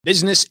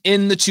Business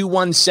in the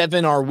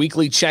 217, our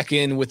weekly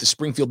check-in with the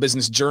Springfield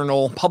Business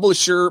Journal.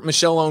 Publisher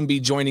Michelle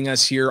Ownbey joining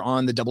us here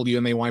on the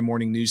WMAY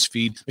Morning News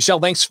Feed.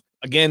 Michelle, thanks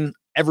again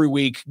every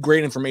week.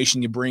 Great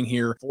information you bring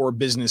here for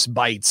Business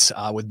Bites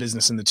with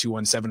Business in the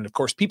 217. And of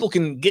course, people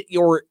can get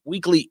your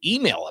weekly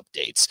email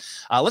updates.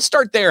 Let's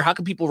start there. How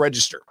can people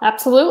register?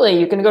 Absolutely.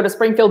 You can go to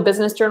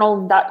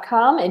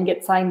springfieldbusinessjournal.com and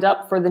get signed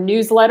up for the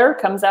newsletter.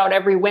 Comes out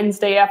every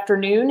Wednesday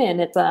afternoon,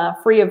 and it's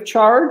free of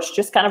charge.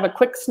 Just kind of a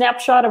quick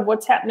snapshot of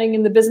what's happening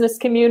in the business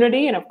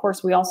community. And of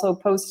course, we also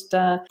post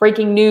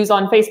breaking news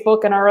on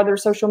Facebook and our other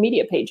social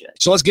media pages.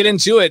 So let's get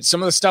into it.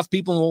 Some of the stuff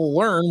people will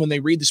learn when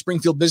they read the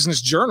Springfield Business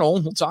Journal,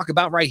 we'll talk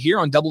about right here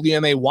on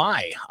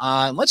WMAY.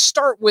 Let's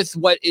start with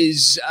what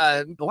is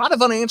a lot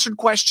of unanswered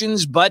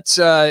questions, but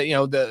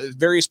the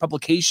various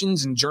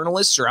publications and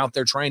journalists are out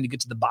there trying to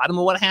get to the bottom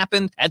of what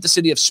happened at the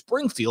city of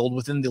Springfield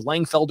within the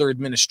Langfelder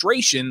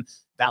administration.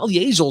 Val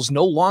Yezel's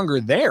no longer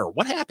there.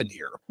 What happened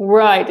here?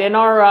 Right. And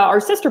our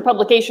sister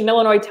publication,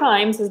 Illinois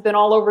Times, has been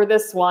all over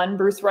this one.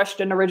 Bruce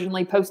Rushton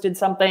originally posted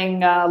something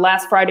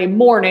last Friday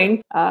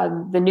morning,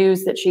 the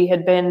news that she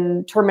had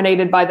been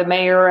terminated by the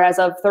mayor as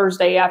of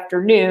Thursday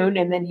afternoon.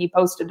 And then he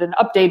posted an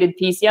updated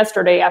piece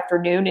yesterday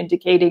afternoon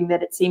indicating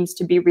that it seems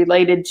to be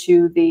related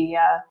to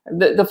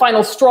the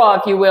final straw,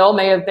 if you will,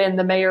 may have been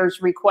the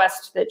mayor's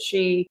request that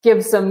she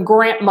give some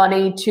grant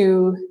money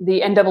to the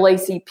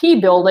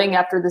NAACP building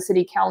after the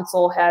city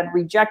council had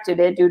rejected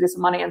it due to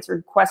some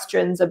unanswered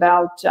questions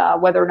about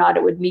whether or not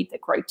it would meet the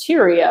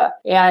criteria.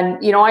 And,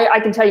 I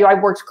can tell you,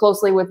 I've worked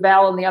closely with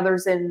Val and the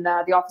others in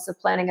the Office of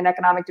Planning and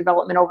Economic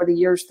Development over the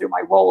years through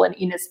my role in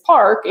Enos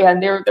Park.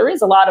 And there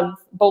is a lot of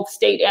both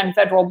state and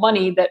federal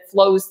money that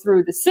flows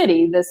through the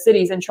city. The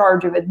city's in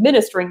charge of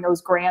administering those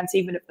grants,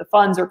 even if the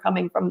funds are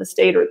coming from the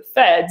state or the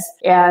feds.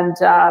 And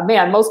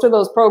most of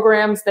those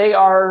programs, they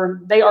are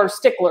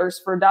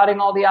sticklers for dotting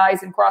all the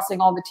I's and crossing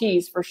all the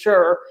T's for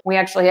sure. We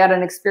actually had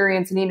an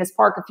experience in Enos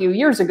Park a few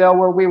years ago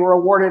where we were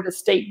awarded a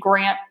state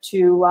grant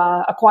to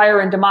acquire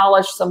and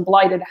demolish some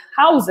blighted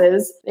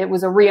houses. It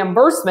was a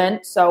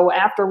reimbursement. So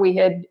after we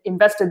had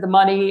invested the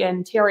money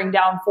in tearing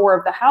down 4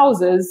 of the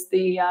houses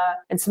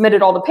and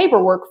submitted all the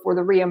paperwork for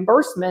the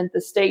reimbursement,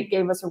 the state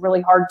gave us a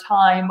really hard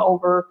time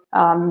over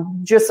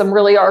just some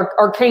really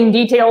arcane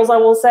details, I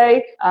will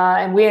say.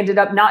 And we ended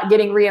up not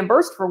getting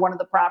reimbursed for one of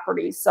the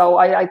properties. So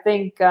I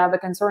think the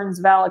concerns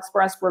Val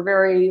expressed were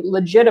very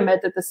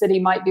legitimate that the city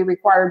might be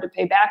required to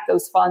pay back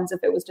those funds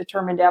if it was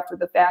determined after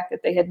the fact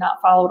that they had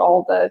not followed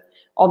all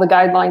the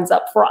guidelines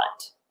up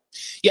front.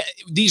 Yeah,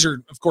 these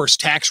are, of course,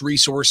 tax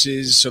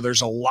resources. So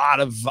there's a lot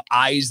of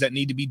I's that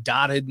need to be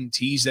dotted and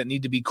T's that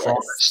need to be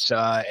crossed.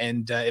 Yes.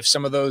 If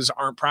some of those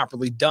aren't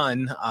properly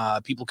done,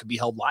 people could be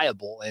held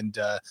liable. And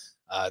the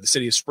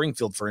city of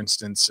Springfield, for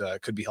instance,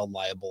 could be held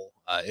liable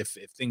if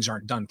things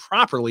aren't done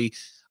properly.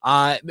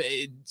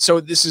 So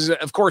this is,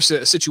 of course,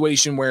 a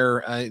situation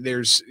where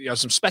there's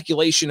some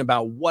speculation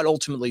about what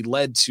ultimately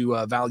led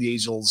to Val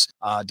Yezel's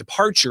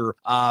departure.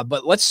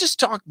 But let's just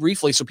talk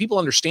briefly so people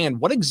understand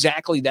what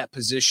exactly that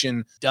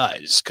position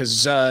does,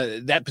 because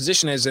that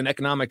position as an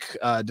economic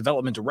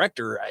development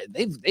director,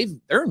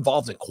 they're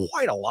involved in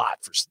quite a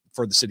lot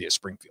for the city of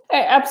Springfield.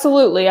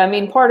 Absolutely. I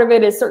mean, part of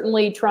it is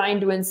certainly trying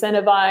to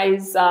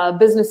incentivize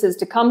businesses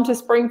to come to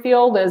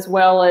Springfield, as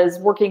well as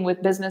working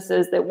with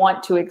businesses that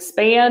want to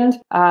expand.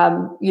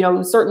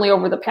 Certainly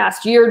over the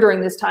past year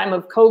during this time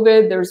of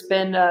COVID, there's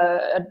been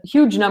a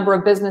huge number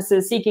of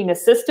businesses seeking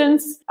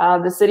assistance.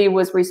 The city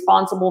was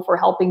responsible for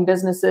helping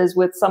businesses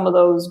with some of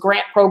those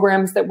grant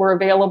programs that were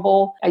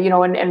available,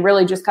 and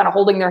really just kind of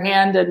holding their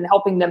hand and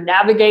helping them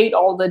navigate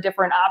all the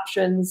different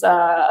options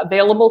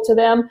available to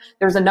them.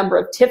 There's a number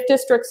of TIF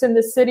districts in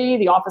the city.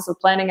 The Office of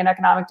Planning and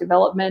Economic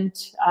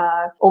Development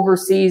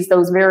oversees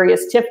those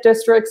various TIF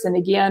districts. And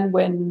again,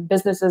 when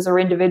businesses or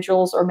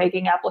individuals are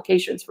making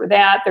applications for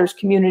that, there's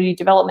community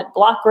development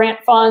block grant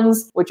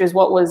funds, which is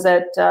what was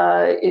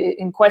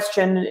in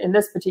question in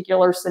this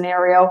particular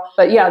scenario.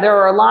 But yeah, there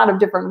are a lot of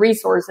different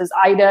resources.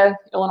 IDA,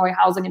 Illinois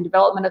Housing and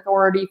Development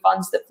Authority,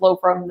 funds that flow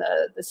from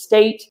the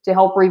state to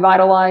help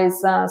revitalize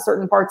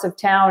certain parts of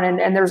town.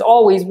 And there's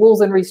always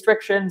rules and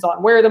restrictions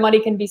on where the money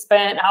can be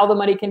spent, how the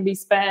money can be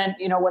spent,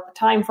 what the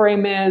time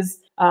frame is.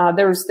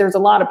 There's a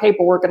lot of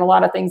paperwork and a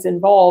lot of things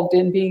involved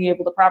in being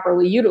able to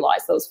properly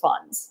utilize those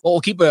funds. Well,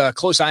 we'll keep a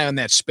close eye on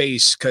that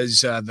space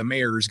because the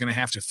mayor is going to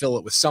have to fill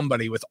it with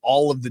somebody with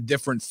all of the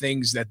different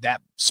things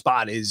that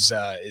spot is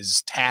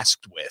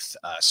tasked with.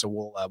 So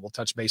we'll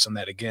touch base on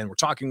that again. We're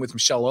talking with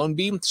Michelle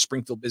Ownbey,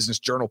 Springfield Business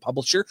Journal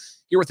publisher,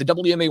 here with the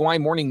WMAY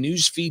Morning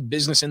News Feed,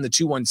 Business in the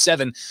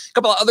 217. A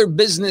couple of other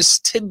business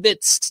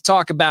tidbits to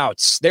talk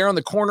about. There on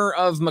the corner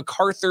of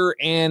MacArthur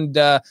and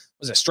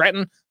was it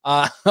Stratton?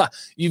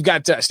 You've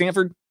got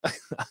Stanford.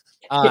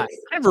 I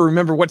never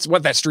remember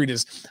what that street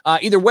is.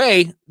 Either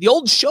way, the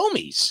old Show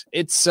Me's.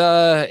 It's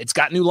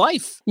got new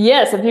life.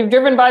 Yes, if you've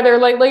driven by there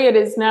lately, it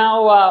is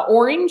now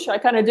orange. I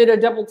kind of did a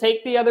double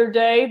take the other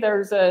day.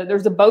 There's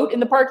a boat in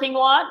the parking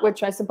lot,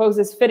 which I suppose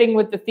is fitting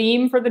with the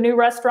theme for the new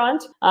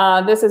restaurant.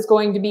 This is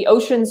going to be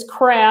Ocean's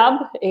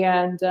Crab,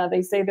 and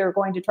they say they're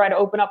going to try to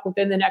open up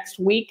within the next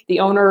week. The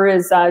owner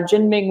is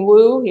Jin-Ming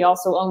Wu. He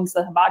also owns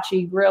the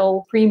Hibachi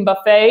Grill Cream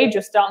Buffet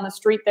just down the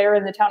street there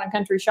in the Town and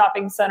Country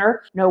Shopping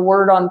Center. No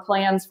word on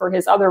plans for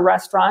his other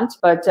restaurant,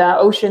 but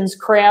Ocean's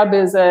Crab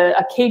is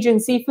a Cajun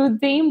seafood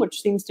theme,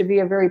 which seems to be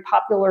a very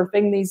popular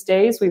thing these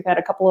days. We've had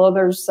a couple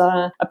others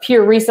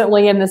appear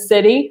recently in the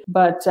city,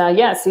 but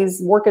yes,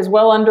 his work is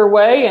well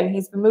underway and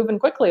he's been moving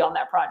quickly on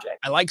that project.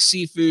 I like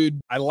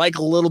seafood. I like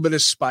a little bit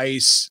of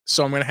spice,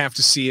 so I'm going to have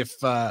to see if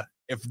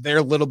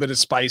their little bit of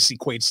spice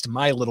equates to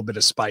my little bit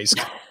of spice.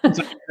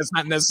 That's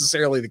not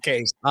necessarily the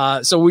case.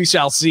 So we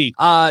shall see.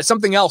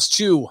 Something else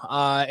too,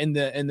 in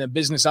the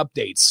business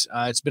updates.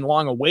 It's been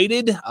long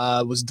awaited,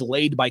 was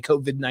delayed by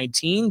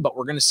COVID-19, but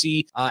we're going to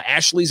see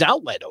Ashley's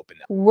Outlet open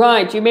up.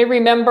 Right. You may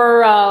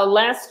remember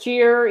last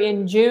year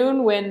in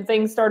June when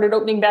things started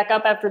opening back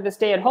up after the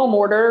stay-at-home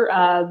order,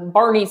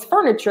 Barney's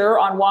Furniture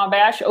on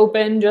Wabash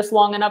opened just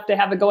long enough to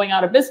have a going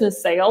out of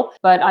business sale.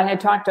 But I had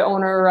talked to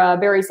owner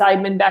Barry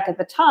Seidman back at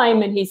the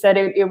time, and he said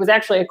it was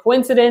actually a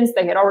coincidence.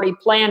 They had already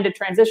planned to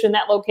transition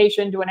that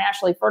location to an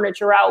Ashley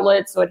Furniture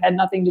outlet, so it had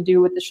nothing to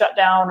do with the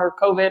shutdown or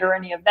COVID or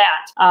any of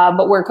that.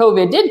 But where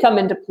COVID did come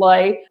into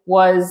play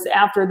was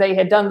after they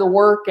had done the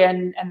work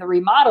and the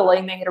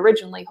remodeling. They had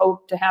originally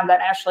hoped to have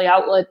that Ashley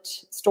outlet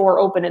store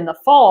open in the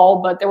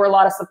fall, but there were a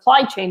lot of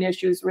supply chain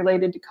issues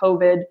related to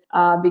COVID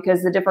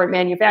because the different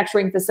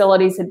manufacturing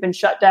facilities had been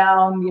shut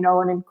down,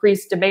 and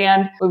increased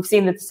demand. We've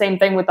seen the same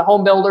thing with the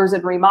home builders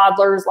and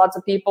remodelers, lots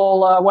of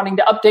people wanting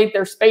to update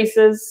their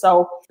spaces.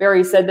 So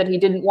Barry said that he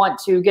didn't want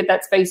to get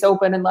that space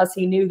open unless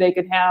he knew they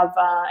could have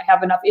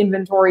enough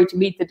inventory to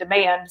meet the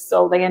demand.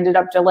 So they ended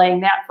up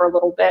delaying that for a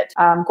little bit.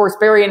 Of course,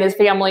 Barry and his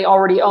family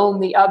already own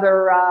the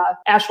other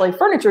Ashley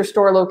Furniture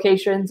store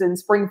locations in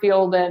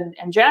Springfield and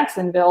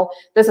Jacksonville.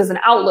 This is an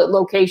outlet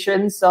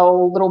location,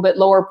 so a little bit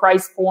lower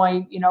price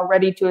point,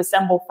 ready to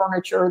assemble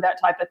furniture, that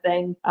type of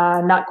thing.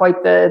 Not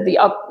quite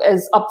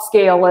as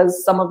upscale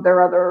as some of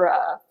their other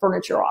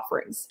furniture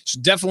offerings. So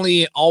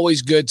definitely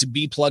always good to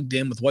be plugged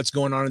in with what's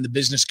going on in the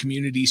business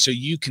community so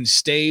you can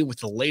stay with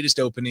the latest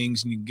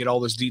openings and you can get all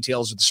those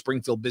details with the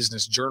Springfield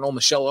Business Journal.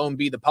 Michelle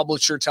Ownby, the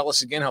publisher, tell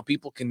us again how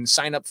people can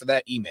sign up for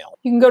that email.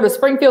 You can go to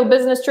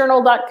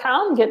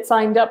springfieldbusinessjournal.com, get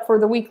signed up for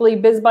the weekly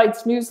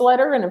BizBites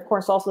newsletter, and of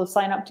course also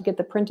sign up to get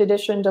the print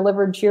edition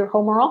delivered to your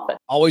home or office.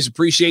 Always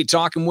appreciate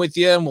talking with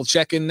you, and we'll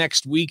check in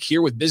next week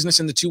here with Business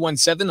in the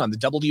 217 on the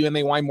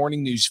WMAY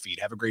Morning News Feed.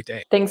 Have a great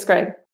day. Thanks, Greg.